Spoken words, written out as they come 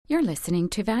You're listening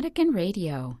to Vatican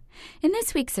Radio. In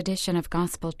this week's edition of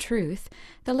Gospel Truth,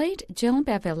 the late Jill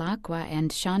Bevilacqua and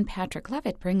Seán-Patrick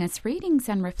Lovett bring us readings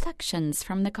and reflections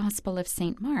from the Gospel of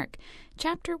St. Mark,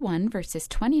 chapter 1, verses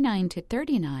 29 to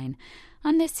 39,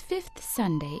 on this fifth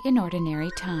Sunday in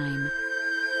Ordinary Time.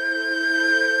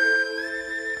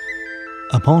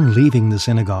 Upon leaving the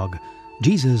synagogue,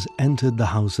 Jesus entered the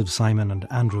house of Simon and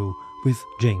Andrew with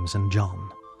James and John.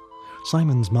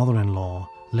 Simon's mother-in-law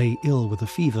lay ill with a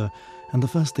fever, and the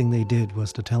first thing they did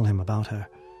was to tell him about her.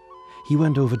 He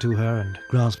went over to her and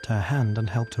grasped her hand and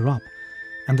helped her up,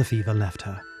 and the fever left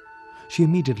her. She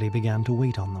immediately began to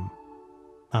wait on them.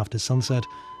 After sunset,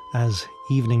 as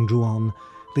evening drew on,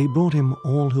 they brought him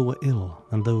all who were ill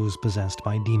and those possessed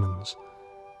by demons.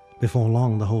 Before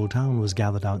long, the whole town was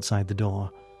gathered outside the door.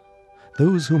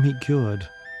 Those whom he cured,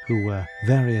 who were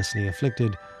variously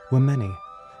afflicted, were many,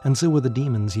 and so were the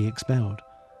demons he expelled.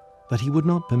 But he would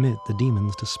not permit the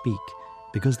demons to speak,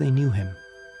 because they knew him.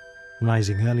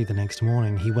 Rising early the next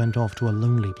morning, he went off to a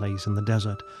lonely place in the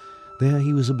desert. There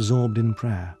he was absorbed in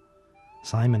prayer.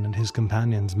 Simon and his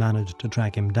companions managed to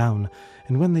track him down,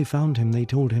 and when they found him, they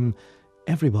told him,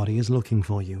 "Everybody is looking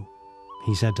for you."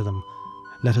 He said to them,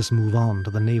 "Let us move on to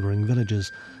the neighboring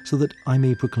villages, so that I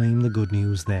may proclaim the good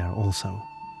news there also.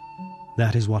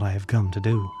 That is what I have come to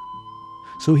do."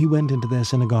 So he went into their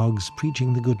synagogues,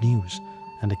 preaching the good news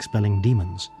and expelling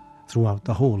demons throughout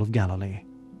the whole of Galilee.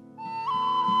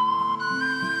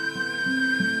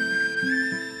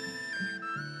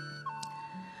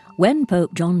 When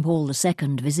Pope John Paul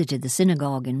II visited the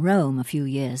synagogue in Rome a few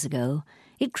years ago,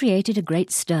 it created a great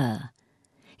stir.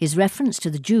 His reference to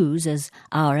the Jews as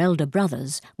our elder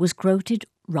brothers was quoted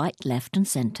right, left and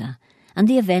centre, and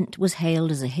the event was hailed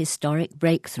as a historic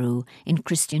breakthrough in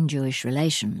Christian-Jewish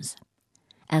relations.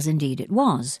 As indeed it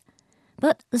was,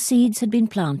 but the seeds had been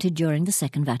planted during the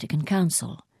Second Vatican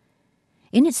Council.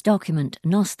 In its document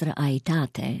Nostra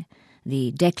Aetate,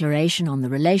 the Declaration on the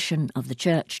Relation of the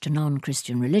Church to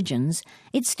Non-Christian Religions,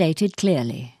 it stated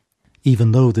clearly,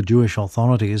 Even though the Jewish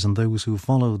authorities and those who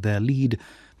followed their lead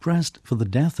pressed for the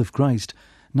death of Christ,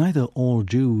 neither all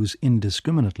Jews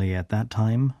indiscriminately at that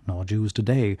time, nor Jews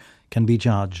today, can be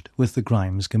charged with the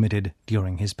crimes committed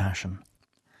during his passion.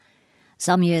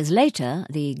 Some years later,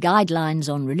 the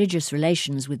Guidelines on Religious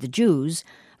Relations with the Jews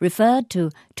referred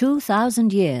to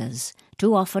 2,000 years,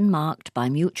 too often marked by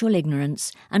mutual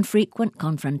ignorance and frequent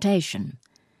confrontation,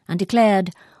 and declared,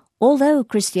 although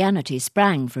Christianity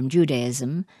sprang from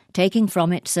Judaism, taking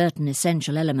from it certain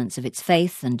essential elements of its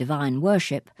faith and divine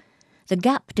worship, the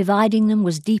gap dividing them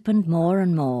was deepened more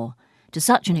and more, to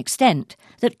such an extent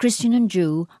that Christian and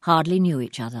Jew hardly knew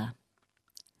each other.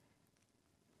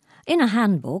 In a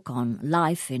handbook on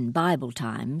life in Bible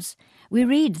times, we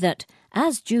read that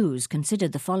as Jews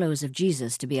considered the followers of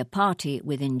Jesus to be a party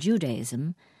within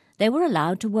Judaism, they were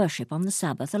allowed to worship on the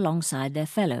Sabbath alongside their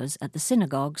fellows at the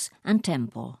synagogues and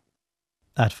temple.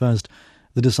 At first,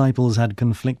 the disciples had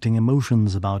conflicting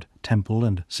emotions about temple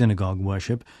and synagogue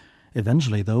worship.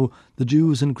 Eventually, though, the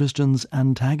Jews and Christians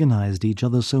antagonized each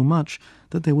other so much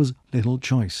that there was little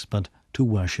choice but to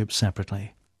worship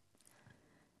separately.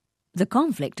 The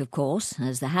conflict, of course,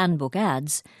 as the handbook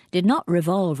adds, did not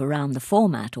revolve around the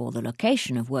format or the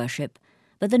location of worship,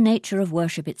 but the nature of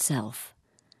worship itself.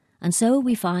 And so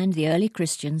we find the early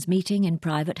Christians meeting in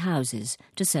private houses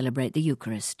to celebrate the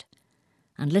Eucharist.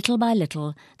 And little by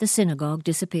little, the synagogue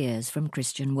disappears from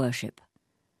Christian worship.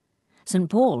 St.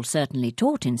 Paul certainly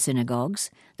taught in synagogues,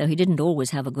 though he didn't always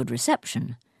have a good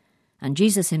reception. And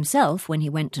Jesus himself, when he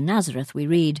went to Nazareth, we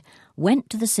read, went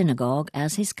to the synagogue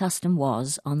as his custom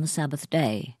was on the Sabbath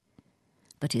day.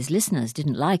 But his listeners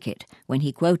didn't like it when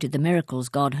he quoted the miracles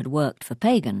God had worked for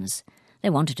pagans.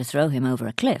 They wanted to throw him over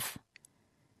a cliff.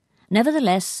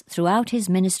 Nevertheless, throughout his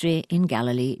ministry in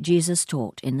Galilee, Jesus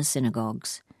taught in the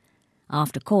synagogues.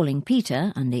 After calling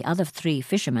Peter and the other 3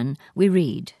 fishermen, we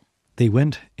read, They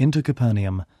went into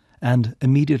Capernaum, and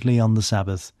immediately on the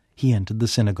Sabbath he entered the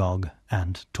synagogue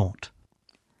and taught.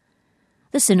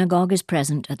 The synagogue is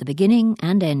present at the beginning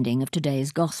and ending of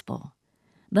today's Gospel.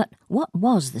 But what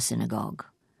was the synagogue?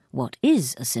 What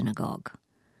is a synagogue?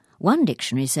 One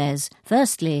dictionary says,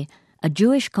 firstly, a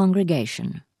Jewish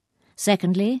congregation.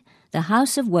 Secondly, the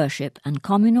house of worship and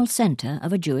communal centre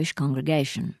of a Jewish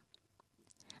congregation.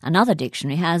 Another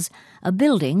dictionary has a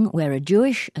building where a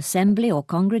Jewish assembly or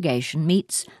congregation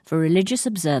meets for religious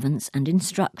observance and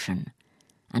instruction.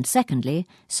 And secondly,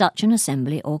 such an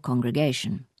assembly or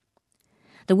congregation.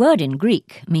 The word in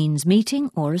Greek means meeting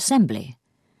or assembly,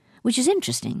 which is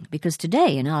interesting because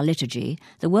today in our liturgy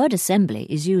the word assembly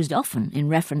is used often in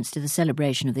reference to the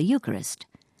celebration of the Eucharist.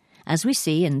 as we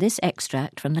see in this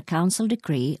extract from the Council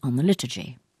Decree on the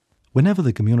Liturgy. Whenever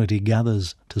the community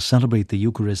gathers to celebrate the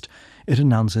Eucharist, it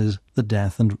announces the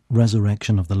death and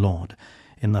resurrection of the Lord,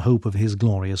 in the hope of his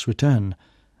glorious return.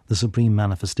 The supreme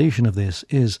manifestation of this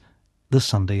is the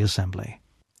Sunday Assembly.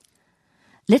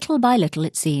 Little by little,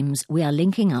 it seems, we are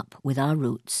linking up with our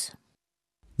roots.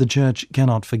 The Church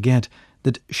cannot forget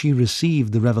that she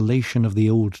received the revelation of the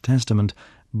Old Testament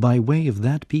by way of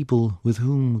that people with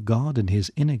whom God in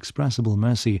his inexpressible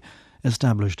mercy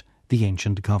established the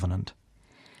ancient covenant.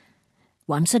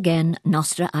 Once again,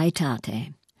 Nostra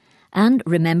Aetate. And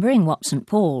remembering what St.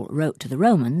 Paul wrote to the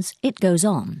Romans, it goes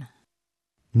on.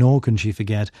 Nor can she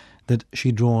forget that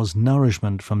she draws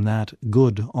nourishment from that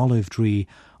good olive tree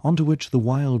onto which the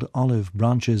wild olive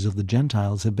branches of the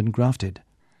Gentiles have been grafted.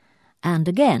 And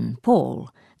again, Paul,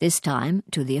 this time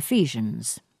to the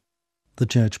Ephesians. The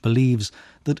Church believes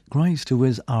that Christ, who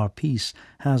is our peace,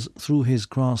 has through his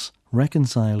cross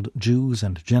reconciled Jews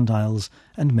and Gentiles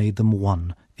and made them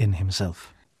one in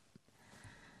himself.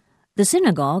 The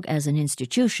synagogue as an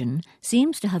institution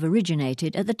seems to have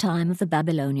originated at the time of the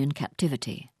Babylonian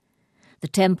captivity. The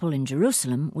temple in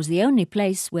Jerusalem was the only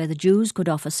place where the Jews could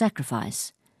offer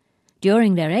sacrifice.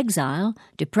 During their exile,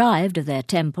 deprived of their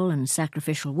temple and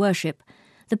sacrificial worship,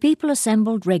 the people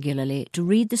assembled regularly to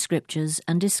read the scriptures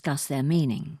and discuss their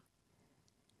meaning.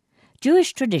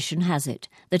 Jewish tradition has it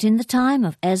that in the time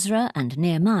of Ezra and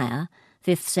Nehemiah,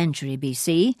 5th century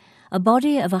BC, a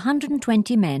body of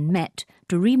 120 men met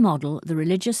to remodel the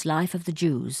religious life of the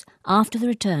Jews after the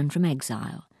return from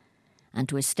exile, and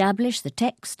to establish the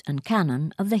text and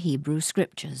canon of the Hebrew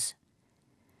Scriptures.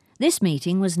 This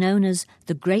meeting was known as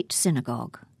the Great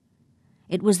Synagogue.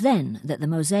 It was then that the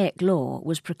Mosaic Law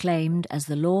was proclaimed as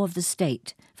the law of the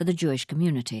state for the Jewish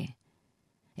community.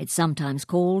 It's sometimes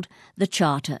called the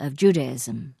Charter of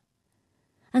Judaism.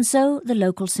 And so the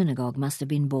local synagogue must have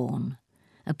been born,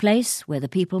 a place where the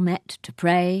people met to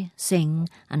pray, sing,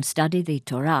 and study the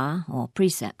Torah, or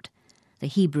precept, the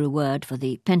Hebrew word for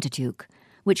the Pentateuch,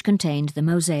 which contained the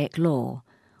Mosaic Law,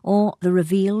 or the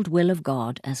revealed will of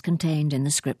God as contained in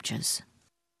the Scriptures.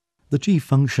 The chief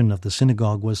function of the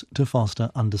synagogue was to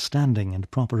foster understanding and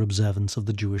proper observance of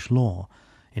the Jewish law.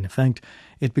 In effect,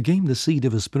 it became the seat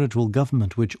of a spiritual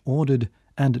government which ordered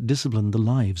and disciplined the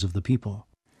lives of the people.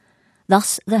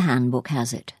 Thus the handbook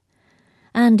has it.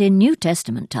 And in New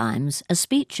Testament times, a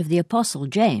speech of the Apostle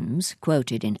James,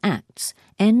 quoted in Acts,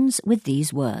 ends with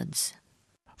these words: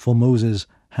 For Moses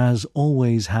has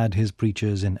always had his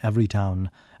preachers in every town,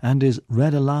 and is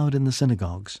read aloud in the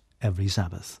synagogues every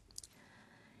Sabbath.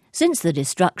 Since the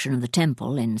destruction of the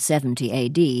temple in 70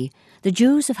 AD, the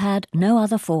Jews have had no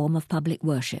other form of public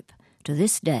worship, to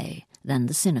this day, than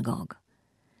the synagogue.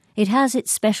 It has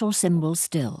its special symbols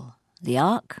still: the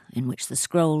ark, in which the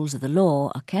scrolls of the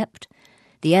law are kept,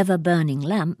 the ever-burning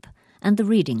lamp, and the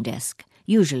reading desk,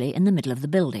 usually in the middle of the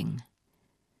building.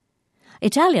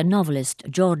 Italian novelist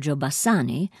Giorgio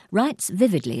Bassani writes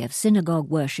vividly of synagogue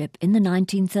worship in the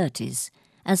 1930s,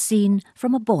 as seen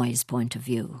from a boy's point of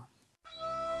view.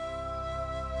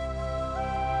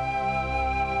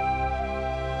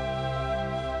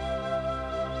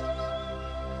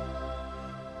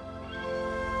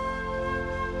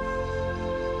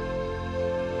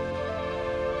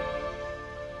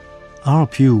 Our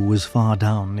pew was far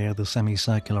down near the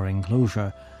semicircular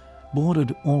enclosure,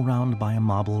 bordered all round by a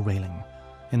marble railing,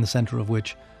 in the centre of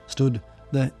which stood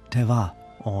the teva,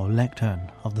 or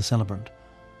lectern, of the celebrant,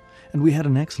 and we had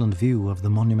an excellent view of the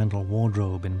monumental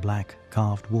wardrobe in black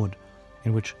carved wood,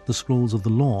 in which the scrolls of the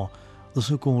law, the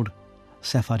so-called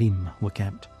Sepharim, were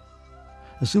kept.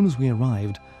 As soon as we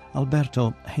arrived,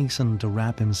 Alberto hastened to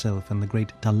wrap himself in the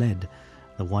great taled,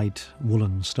 the white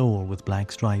woolen stole with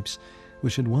black stripes,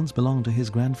 which had once belonged to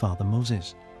his grandfather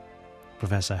Moses.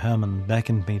 Professor Herman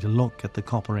beckoned me to look at the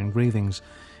copper engravings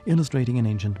illustrating an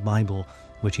ancient Bible,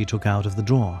 which he took out of the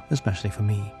drawer, especially for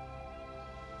me.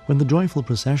 When the joyful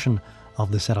procession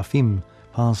of the seraphim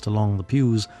passed along the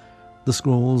pews, the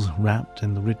scrolls wrapped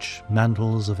in the rich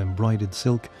mantles of embroidered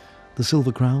silk, the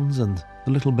silver crowns and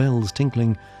the little bells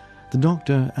tinkling, the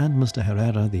doctor and Mr.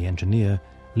 Herrera, the engineer,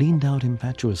 leaned out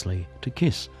impetuously to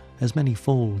kiss as many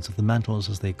folds of the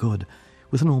mantles as they could,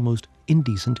 with an almost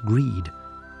indecent greed.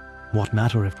 What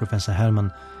matter if Professor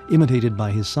Herman, imitated by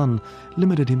his son,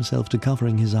 limited himself to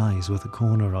covering his eyes with a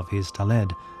corner of his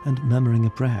taled and murmuring a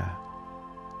prayer?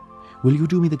 "Will you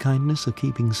do me the kindness of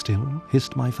keeping still?"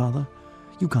 hissed my father.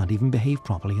 "You can't even behave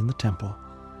properly in the temple."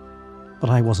 But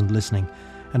I wasn't listening,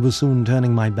 and was soon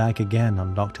turning my back again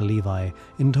on Dr. Levi,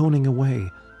 intoning away,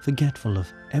 forgetful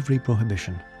of every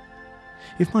prohibition.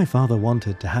 If my father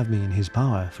wanted to have me in his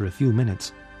power for a few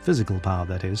minutes, physical power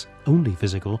that is, only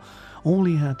physical, all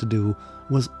he had to do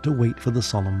was to wait for the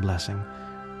solemn blessing,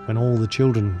 when all the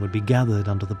children would be gathered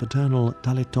under the paternal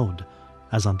taletod,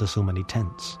 as under so many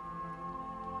tents.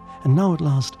 And now at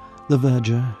last the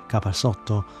verger,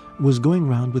 Capasotto, was going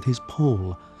round with his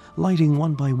pole, lighting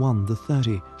one by one the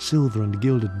 30 silver and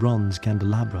gilded bronze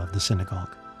candelabra of the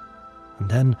synagogue. And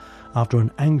then, after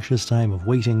an anxious time of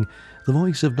waiting, the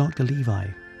voice of Dr. Levi,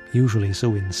 usually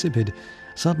so insipid,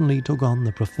 suddenly took on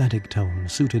the prophetic tone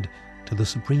suited to the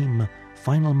supreme,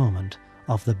 final moment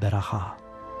of the Berakah.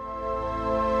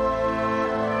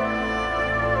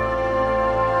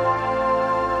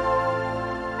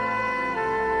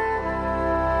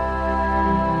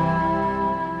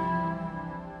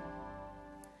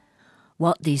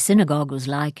 What the synagogue was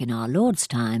like in our Lord's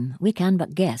time we can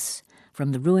but guess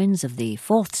from the ruins of the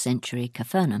 4th century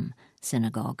Capernaum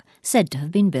synagogue, said to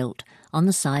have been built on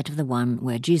the site of the one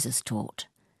where Jesus taught.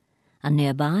 And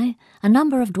nearby, a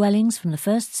number of dwellings from the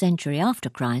 1st century after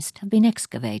Christ have been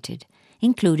excavated,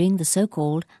 including the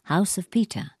so-called House of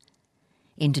Peter.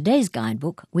 In today's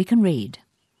guidebook we can read,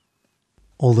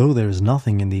 Although there is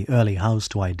nothing in the early house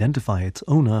to identify its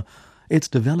owner, its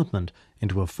development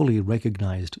into a fully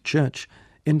recognized church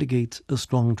indicates a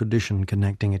strong tradition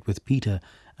connecting it with Peter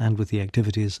and with the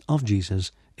activities of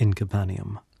Jesus in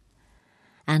Capernaum.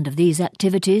 And of these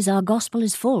activities our gospel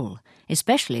is full,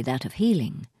 especially that of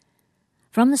healing.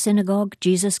 From the synagogue,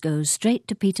 Jesus goes straight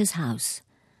to Peter's house,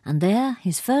 and there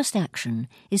his first action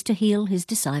is to heal his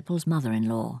disciple's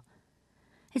mother-in-law.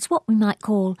 It's what we might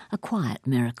call a quiet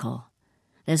miracle.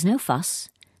 There's no fuss,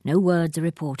 no words are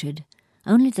reported,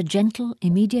 only the gentle,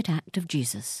 immediate act of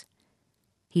Jesus.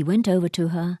 He went over to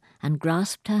her and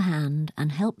grasped her hand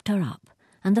and helped her up,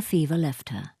 and the fever left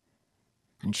her.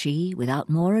 And she, without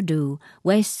more ado,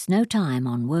 wastes no time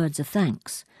on words of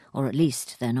thanks, or at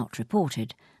least they're not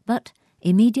reported, but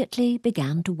immediately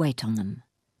began to wait on them.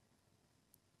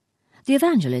 The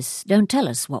evangelists don't tell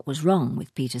us what was wrong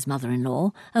with Peter's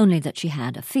mother-in-law, only that she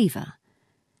had a fever.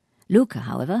 Luke,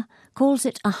 however, calls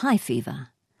it a high fever,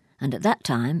 and at that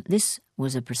time this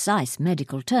was a precise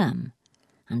medical term,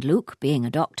 and Luke, being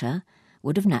a doctor,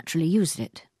 would have naturally used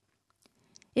it.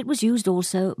 It was used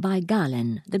also by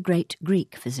Galen, the great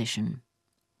Greek physician.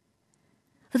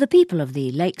 For the people of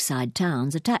the lakeside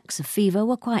towns, attacks of fever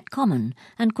were quite common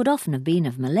and could often have been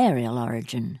of malarial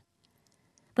origin.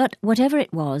 But whatever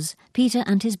it was, Peter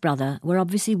and his brother were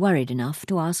obviously worried enough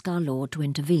to ask our Lord to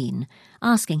intervene,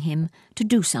 asking him to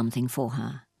do something for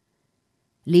her.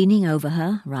 Leaning over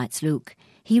her, writes Luke,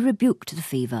 he rebuked the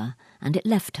fever, and it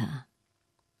left her.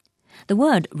 The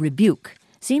word rebuke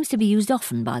seems to be used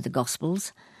often by the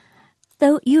Gospels,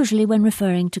 though usually when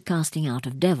referring to casting out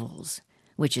of devils,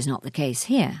 which is not the case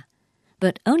here.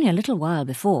 But only a little while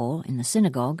before, in the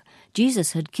synagogue,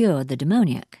 Jesus had cured the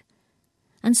demoniac.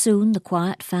 And soon the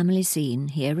quiet family scene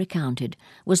here recounted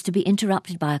was to be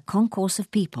interrupted by a concourse of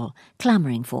people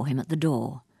clamouring for him at the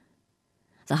door.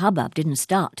 The hubbub didn't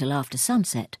start till after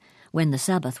sunset, when the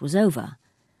Sabbath was over,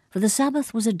 for the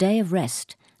Sabbath was a day of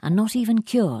rest, and not even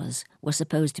cures were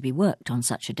supposed to be worked on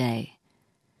such a day.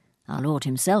 Our Lord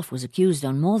himself was accused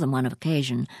on more than one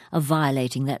occasion of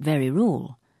violating that very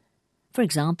rule. For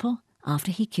example,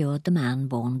 after he cured the man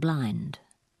born blind.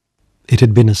 It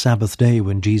had been a Sabbath day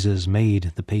when Jesus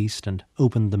made the paste and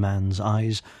opened the man's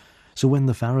eyes, so when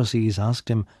the Pharisees asked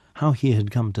him how he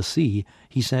had come to see,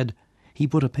 he said, "He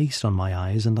put a paste on my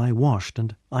eyes, and I washed,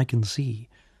 and I can see."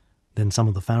 Then some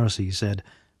of the Pharisees said,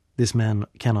 "This man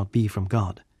cannot be from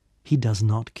God. He does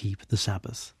not keep the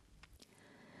Sabbath."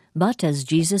 But as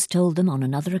Jesus told them on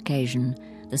another occasion,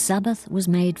 the Sabbath was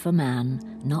made for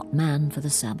man, not man for the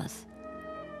Sabbath.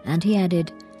 And he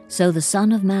added, "So the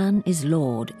Son of Man is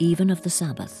Lord even of the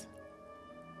Sabbath."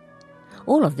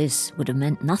 All of this would have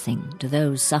meant nothing to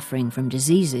those suffering from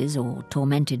diseases or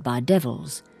tormented by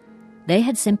devils. They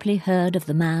had simply heard of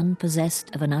the man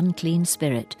possessed of an unclean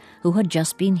spirit who had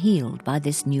just been healed by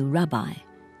this new rabbi.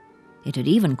 It had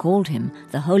even called him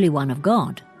the Holy One of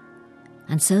God.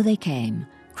 And so they came,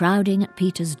 crowding at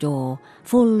Peter's door,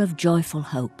 full of joyful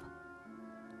hope.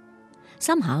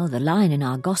 Somehow the line in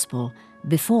our Gospel,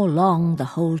 "Before long the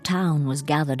whole town was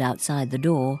gathered outside the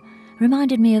door,"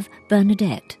 reminded me of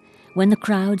Bernadette, when the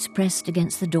crowds pressed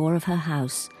against the door of her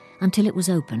house until it was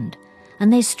opened,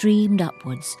 and they streamed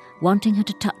upwards, wanting her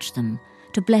to touch them,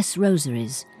 to bless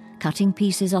rosaries, cutting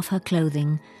pieces off her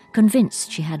clothing,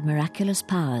 convinced she had miraculous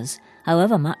powers,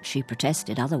 however much she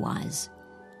protested otherwise.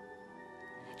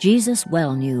 Jesus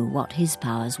well knew what his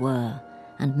powers were,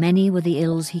 and many were the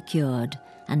ills he cured,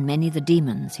 and many the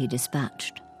demons he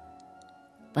dispatched.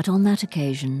 But on that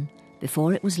occasion,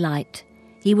 before it was light,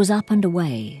 He was up and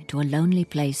away to a lonely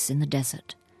place in the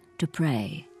desert, to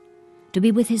pray, to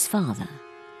be with his Father,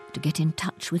 to get in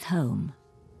touch with home,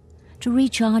 to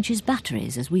recharge his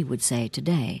batteries, as we would say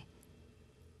today.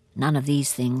 None of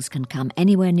these things can come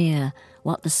anywhere near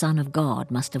what the Son of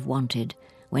God must have wanted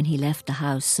when he left the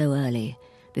house so early,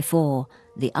 before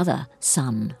the other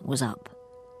sun was up.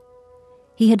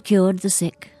 He had cured the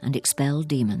sick and expelled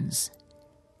demons.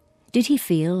 Did he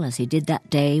feel, as he did that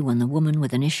day when the woman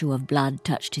with an issue of blood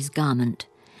touched his garment,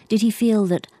 did he feel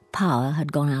that power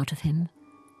had gone out of him?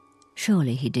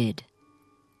 Surely he did.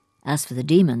 As for the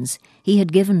demons, he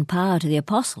had given power to the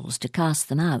apostles to cast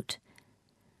them out.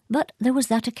 But there was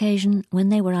that occasion when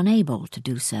they were unable to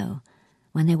do so,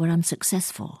 when they were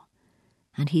unsuccessful.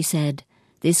 And he said,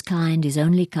 "This kind is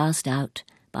only cast out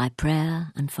by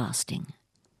prayer and fasting."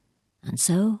 And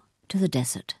so to the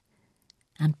desert,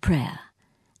 and prayer,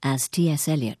 as T.S.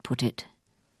 Eliot put it.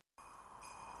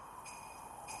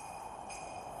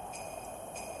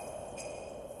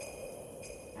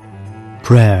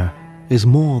 Prayer is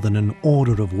more than an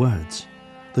order of words,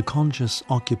 the conscious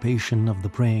occupation of the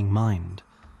praying mind,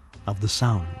 of the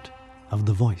sound of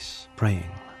the voice praying.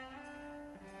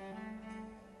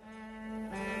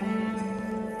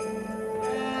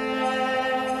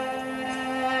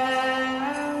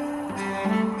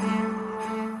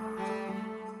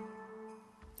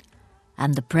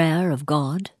 And the prayer of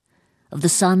God, of the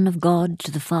Son of God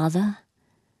to the Father?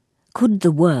 Could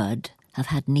the Word have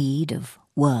had need of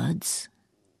words?